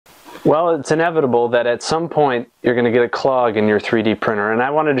Well, it's inevitable that at some point you're going to get a clog in your 3D printer, and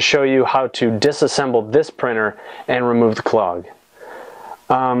I wanted to show you how to disassemble this printer and remove the clog.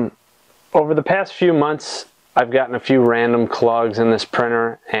 Over the past few months, I've gotten a few random clogs in this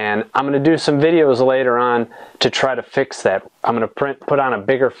printer, and I'm going to do some videos later on to try to fix that. I'm going to put on a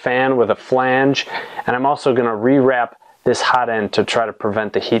bigger fan with a flange, and I'm also going to rewrap this hot end to try to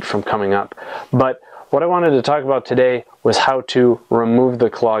prevent the heat from coming up. But what I wanted to talk about today was how to remove the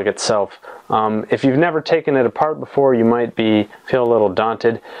clog itself. If you've never taken it apart before, you might feel a little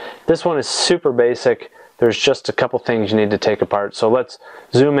daunted. This one is super basic. There's just a couple things you need to take apart. So let's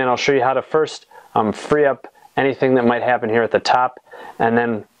zoom in. I'll show you how to first free up anything that might happen here at the top, and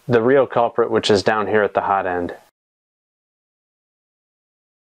then the real culprit, which is down here at the hot end.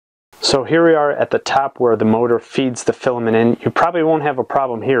 So here we are at the top where the motor feeds the filament in. You probably won't have a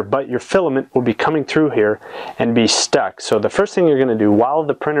problem here, but your filament will be coming through here and be stuck. So the first thing you're going to do while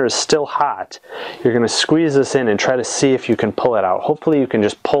the printer is still hot, you're going to squeeze this in and try to see if you can pull it out. Hopefully you can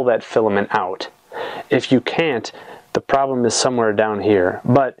just pull that filament out. If you can't, the problem is somewhere down here.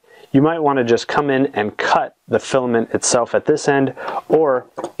 But you might want to just come in and cut the filament itself at this end, or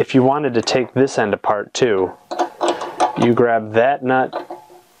if you wanted to take this end apart too, you grab that nut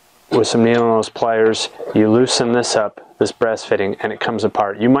with some needle nose pliers, you loosen this up, this brass fitting, and it comes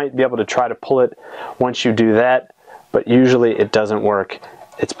apart. You might be able to try to pull it once you do that, but usually it doesn't work.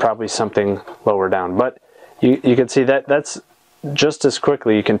 It's probably something lower down. But you can see that that's just as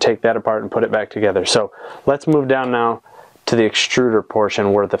quickly you can take that apart and put it back together. So let's move down now to the extruder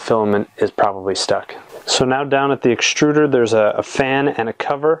portion where the filament is probably stuck. So now down at the extruder, there's a fan and a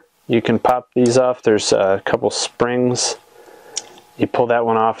cover. You can pop these off. There's a couple springs. You pull that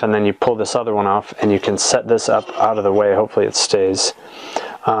one off, and then you pull this other one off, and you can set this up out of the way. Hopefully it stays.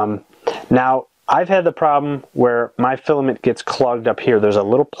 Now, I've had the problem where my filament gets clogged up here. There's a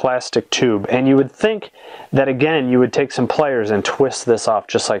little plastic tube, and you would think that, again, you would take some pliers and twist this off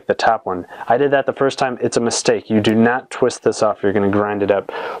just like the top one. I did that the first time. It's a mistake. You do not twist this off. You're going to grind it up.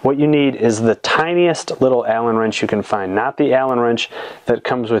 What you need is the tiniest little Allen wrench you can find, not the Allen wrench that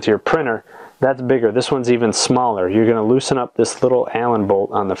comes with your printer. That's bigger. This one's even smaller. You're going to loosen up this little Allen bolt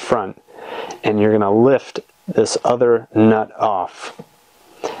on the front, and you're going to lift this other nut off.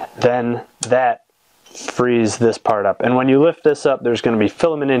 Then that frees this part up. And when you lift this up, there's going to be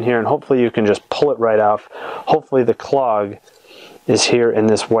filament in here, and hopefully you can just pull it right off. Hopefully the clog is here in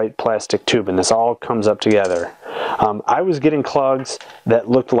this white plastic tube, and this all comes up together. I was getting clogs that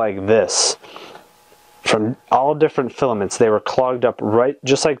looked like this from all different filaments. They were clogged up right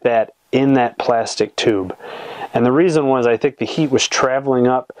just like that in that plastic tube. And the reason was, I think the heat was traveling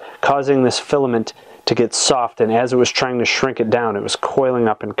up, causing this filament to get soft, and as it was trying to shrink it down, it was coiling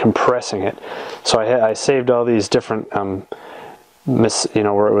up and compressing it. So I saved all these different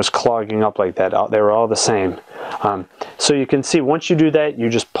where it was clogging up like that. They were all the same. So you can see once you do that, you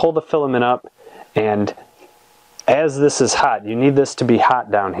just pull the filament up, and as this is hot, you need this to be hot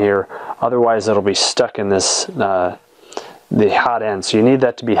down here, otherwise it'll be stuck in this the hot end. So you need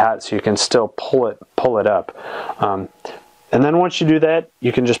that to be hot so you can still pull it up. And then once you do that,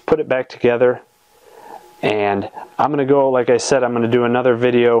 you can just put it back together. And I'm going to go, like I said, I'm going to do another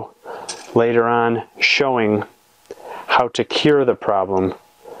video later on showing how to cure the problem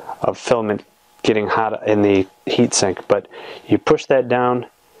of filament getting hot in the heatsink. But you push that down,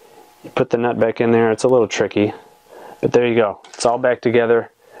 you put the nut back in there. It's a little tricky, but there you go. It's all back together,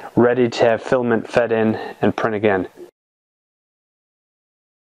 ready to have filament fed in and print again.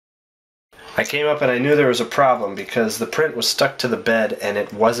 I came up and I knew there was a problem because the print was stuck to the bed and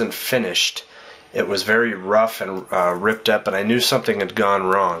it wasn't finished. It was very rough and ripped up, and I knew something had gone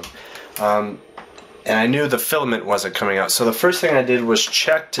wrong. And I knew the filament wasn't coming out. So the first thing I did was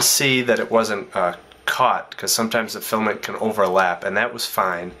check to see that it wasn't caught, because sometimes the filament can overlap, and that was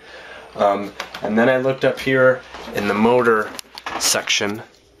fine. And then I looked up here in the motor section,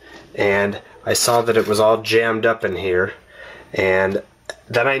 and I saw that it was all jammed up in here. And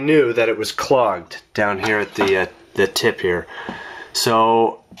then I knew that it was clogged down here at the tip here.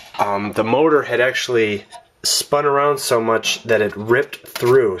 So the motor had actually spun around so much that it ripped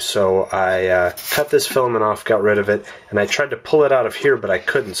through. So I cut this filament off, got rid of it, and I tried to pull it out of here, but I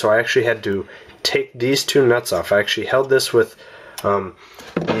couldn't. So I actually had to take these two nuts off. I actually held this with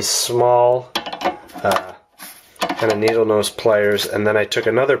these small kind of needle nose pliers, and then I took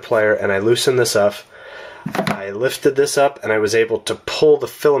another plier and I loosened this up. I lifted this up and I was able to pull the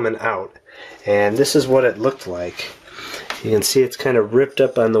filament out, and this is what it looked like. You can see it's kind of ripped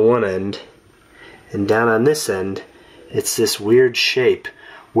up on the one end, and down on this end it's this weird shape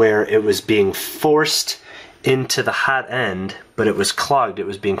where it was being forced into the hot end, but it was clogged. It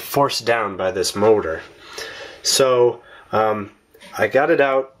was being forced down by this motor. So I got it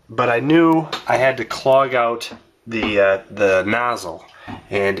out, but I knew I had to clog out the nozzle.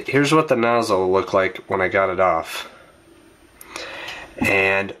 And here's what the nozzle looked like when I got it off.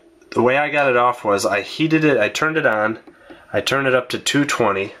 And the way I got it off was I heated it, I turned it on, I turned it up to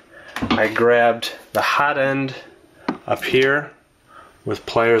 220, I grabbed the hot end up here with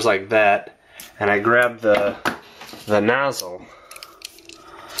pliers like that, and I grabbed the nozzle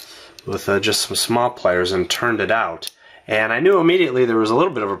with just some small pliers and turned it out. And I knew immediately there was a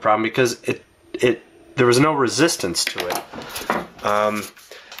little bit of a problem because there was no resistance to it.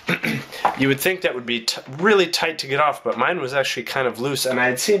 You would think that would be really tight to get off, but mine was actually kind of loose, and I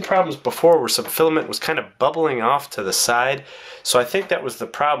had seen problems before where some filament was kind of bubbling off to the side. So I think that was the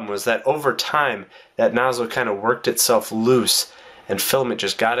problem, was that over time that nozzle kind of worked itself loose and filament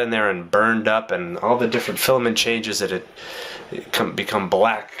just got in there and burned up, and all the different filament changes that it become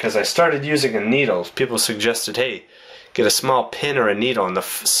black. Because I started using a needle. People suggested, hey, get a small pin or a needle, and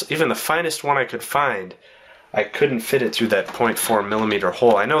even the finest one I could find, I couldn't fit it through that 0.4 millimeter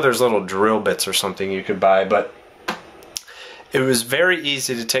hole. I know there's little drill bits or something you could buy, but it was very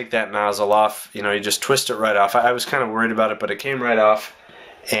easy to take that nozzle off. You know, you just twist it right off. I was kind of worried about it, but it came right off.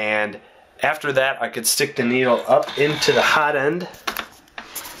 And after that, I could stick the needle up into the hot end.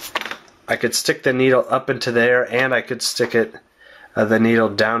 I could stick the needle up into there, and I could stick the needle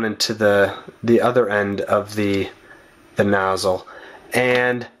down into the other end of the nozzle.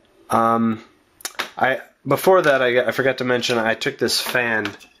 And before that, I forgot to mention, I took this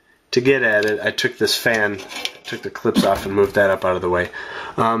fan to get at it. I took this fan, took the clips off and moved that up out of the way.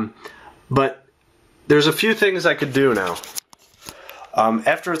 But there's a few things I could do now.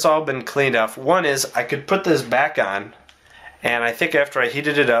 After it's all been cleaned off, one is I could put this back on, and I think after I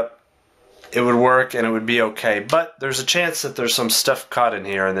heated it up, it would work and it would be okay. But there's a chance that there's some stuff caught in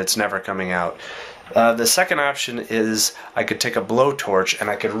here and it's never coming out. The second option is I could take a blowtorch and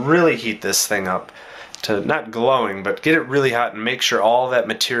I could really heat this thing up to not glowing, but get it really hot and make sure all that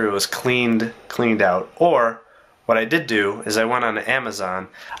material is cleaned out. Or what I did do is I went on Amazon.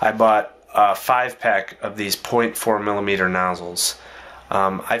 I bought a 5-pack of these 0.4 millimeter nozzles.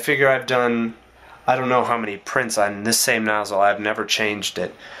 I figure I've done, I don't know how many prints on this same nozzle. I've never changed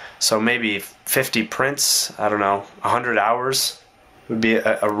it. So maybe 50 prints, I don't know, 100 hours would be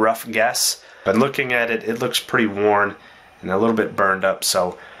a rough guess. But looking at it, it looks pretty worn and a little bit burned up.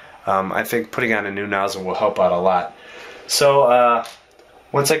 So I think putting on a new nozzle will help out a lot. So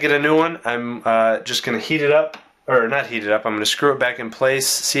once I get a new one, I'm just going to heat it up, or not heat it up, I'm going to screw it back in place,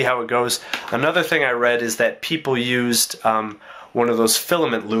 see how it goes. Another thing I read is that people used one of those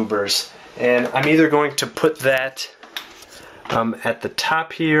filament lubers, and I'm either going to put that at the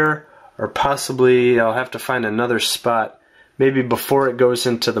top here, or possibly I'll have to find another spot, maybe before it goes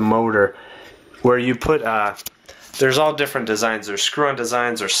into the motor, where you put there's all different designs. There's screw-on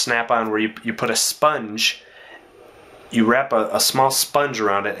designs or snap-on, where you put a sponge, you wrap a small sponge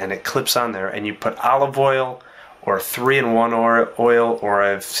around it and it clips on there, and you put olive oil or 3-in-1 oil, or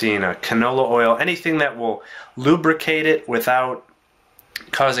I've seen a canola oil, anything that will lubricate it without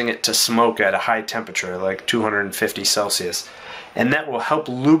causing it to smoke at a high temperature, like 250 Celsius. And that will help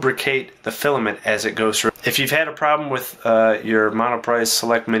lubricate the filament as it goes through. If you've had a problem with your Monoprice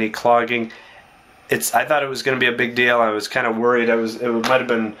Select Mini clogging, I thought it was going to be a big deal. I was kind of worried. It might have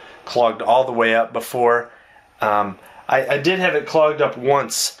been clogged all the way up before. I did have it clogged up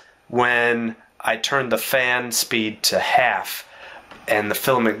once when I turned the fan speed to half, and the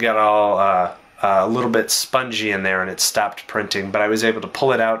filament got all a little bit spongy in there and it stopped printing, but I was able to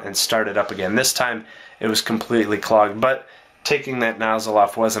pull it out and start it up again. This time it was completely clogged, but taking that nozzle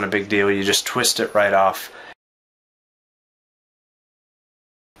off wasn't a big deal. You just twist it right off.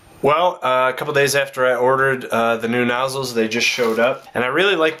 Well, a couple days after I ordered the new nozzles, they just showed up, and I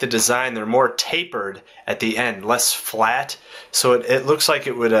really like the design. They're more tapered at the end, less flat, so it looks like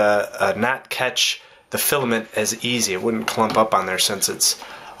it would not catch the filament as easy. It wouldn't clump up on there since it's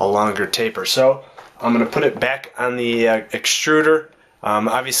a longer taper. So I'm going to put it back on the extruder.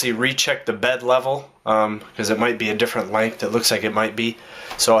 Obviously recheck the bed level, because it might be a different length. It looks like it might be.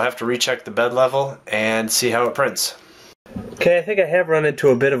 So I'll have to recheck the bed level and see how it prints. Okay, I think I have run into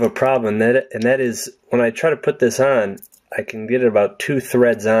a bit of a problem, and that is when I try to put this on, I can get about 2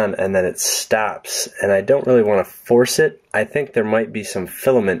 threads on and then it stops, and I don't really want to force it. I think there might be some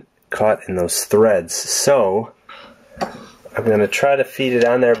filament caught in those threads, so I'm going to try to feed it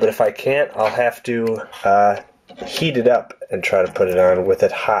on there, but if I can't, I'll have to heat it up and try to put it on with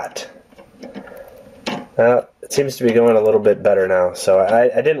it hot. It seems to be going a little bit better now, so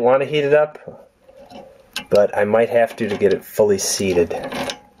I didn't want to heat it up, but I might have to get it fully seated.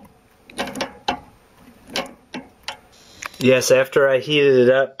 Yes, after I heated it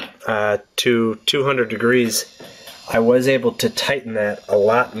up to 200 degrees, I was able to tighten that a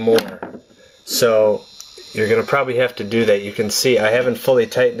lot more. So you're going to probably have to do that. You can see I haven't fully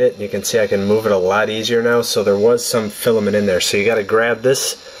tightened it, and you can see I can move it a lot easier now, so there was some filament in there. So you got to grab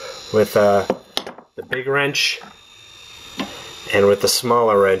this with the big wrench, and with the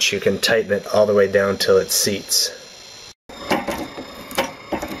smaller wrench you can tighten it all the way down till it seats.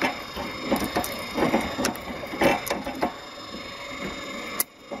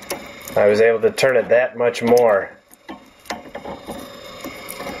 I was able to turn it that much more,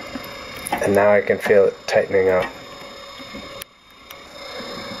 and now I can feel it tightening up.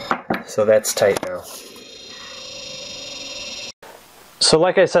 So that's tight now. So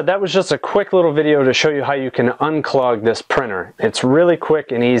like I said, that was just a quick little video to show you how you can unclog this printer. It's really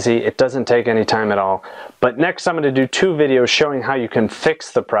quick and easy. It doesn't take any time at all. But next I'm going to do 2 videos showing how you can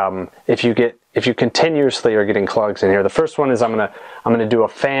fix the problem if you continuously are getting clogs in here. The first one is I'm going to do a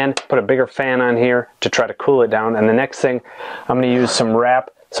fan, put a bigger fan on here to try to cool it down. And the next thing, I'm going to use some wrap,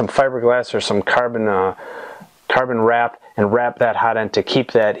 some fiberglass or some carbon wrap, and wrap that hot end to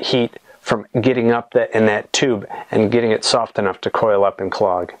keep that heat from getting up in that tube and getting it soft enough to coil up and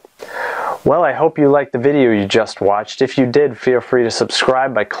clog. Well, I hope you liked the video you just watched. If you did, feel free to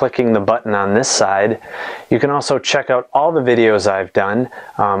subscribe by clicking the button on this side. You can also check out all the videos I've done,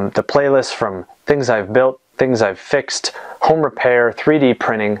 the playlist from things I've built, things I've fixed, home repair, 3D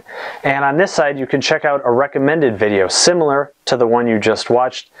printing, and on this side you can check out a recommended video similar to the one you just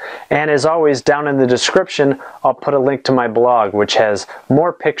watched. And as always, down in the description I'll put a link to my blog, which has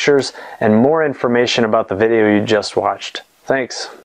more pictures and more information about the video you just watched. Thanks.